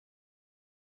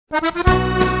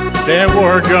There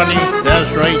were, Johnny. That's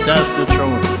right, that's the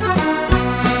truth.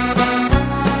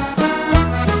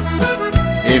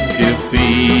 If you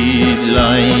feel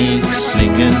like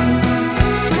singing,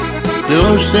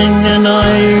 do sing an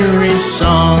Irish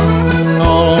song.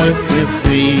 Oh, if you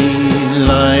feel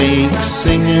like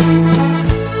singing,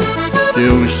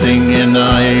 do sing an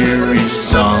Irish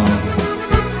song.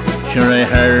 Sure, I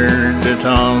heard it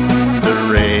on the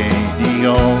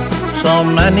radio so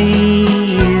many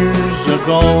years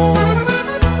ago.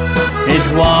 It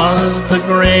was the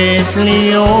great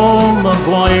Leo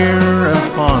Maguire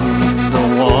upon the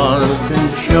Walton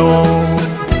Show.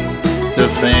 The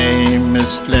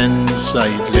famous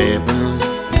Glenside label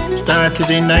started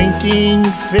in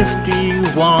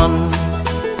 1951.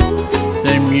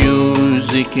 The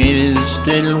music is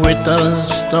still with us,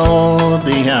 though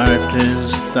the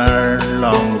artists are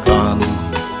long gone.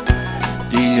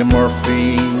 Delia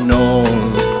Murphy,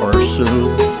 Noel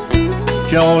Purcell,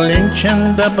 Joe Lynch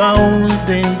and the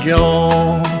Bowling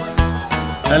Joe,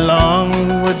 along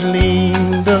with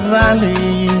Lean the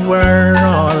Valley, were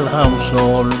all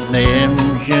household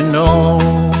names, you know.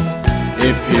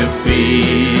 If you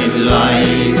feel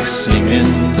like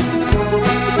singing,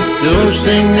 do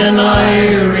sing an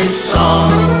Irish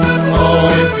song. Oh,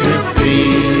 if you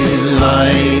feel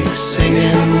like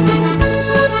singing,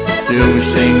 do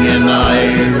sing an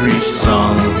Irish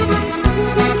song.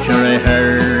 Sure, I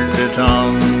heard it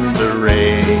on the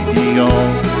radio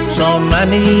so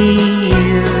many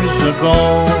years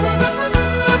ago.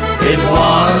 It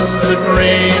was the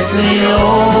great Leo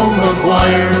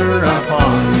Maguire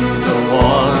upon the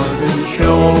Walton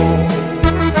Show.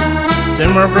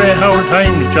 Them were great old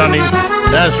times, Johnny.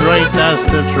 That's right, that's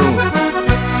the truth.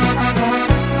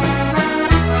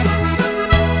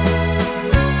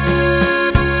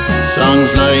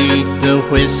 Songs like the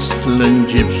Whistling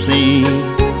Gypsy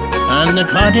and the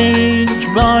Cottage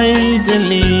by the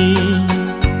Lee,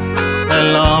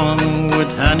 along with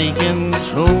Hannigan's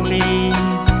Holy,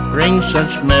 bring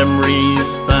such memories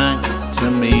back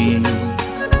to me.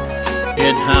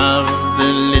 You'd have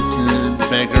the little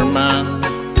beggar man,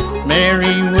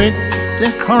 Mary with the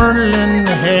curling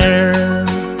hair,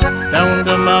 down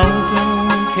the mountain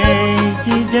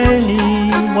Katie Daly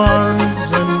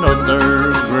was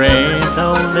another great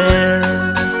old there.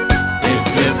 If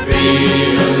you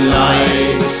feel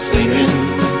like singing,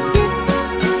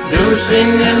 do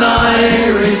sing an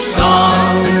Irish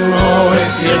song. Oh,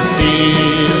 if you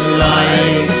feel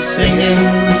like singing,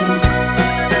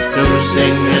 do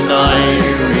sing an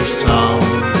Irish song.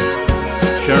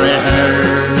 Sure, I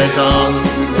heard it on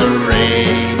the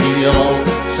radio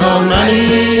so many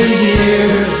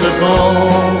years ago.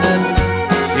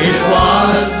 It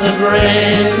was the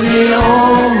great Leo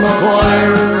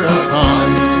Maguire upon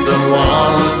the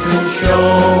Walton Show.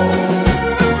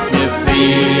 If you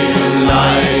feel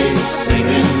like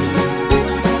singing,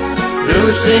 do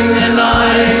sing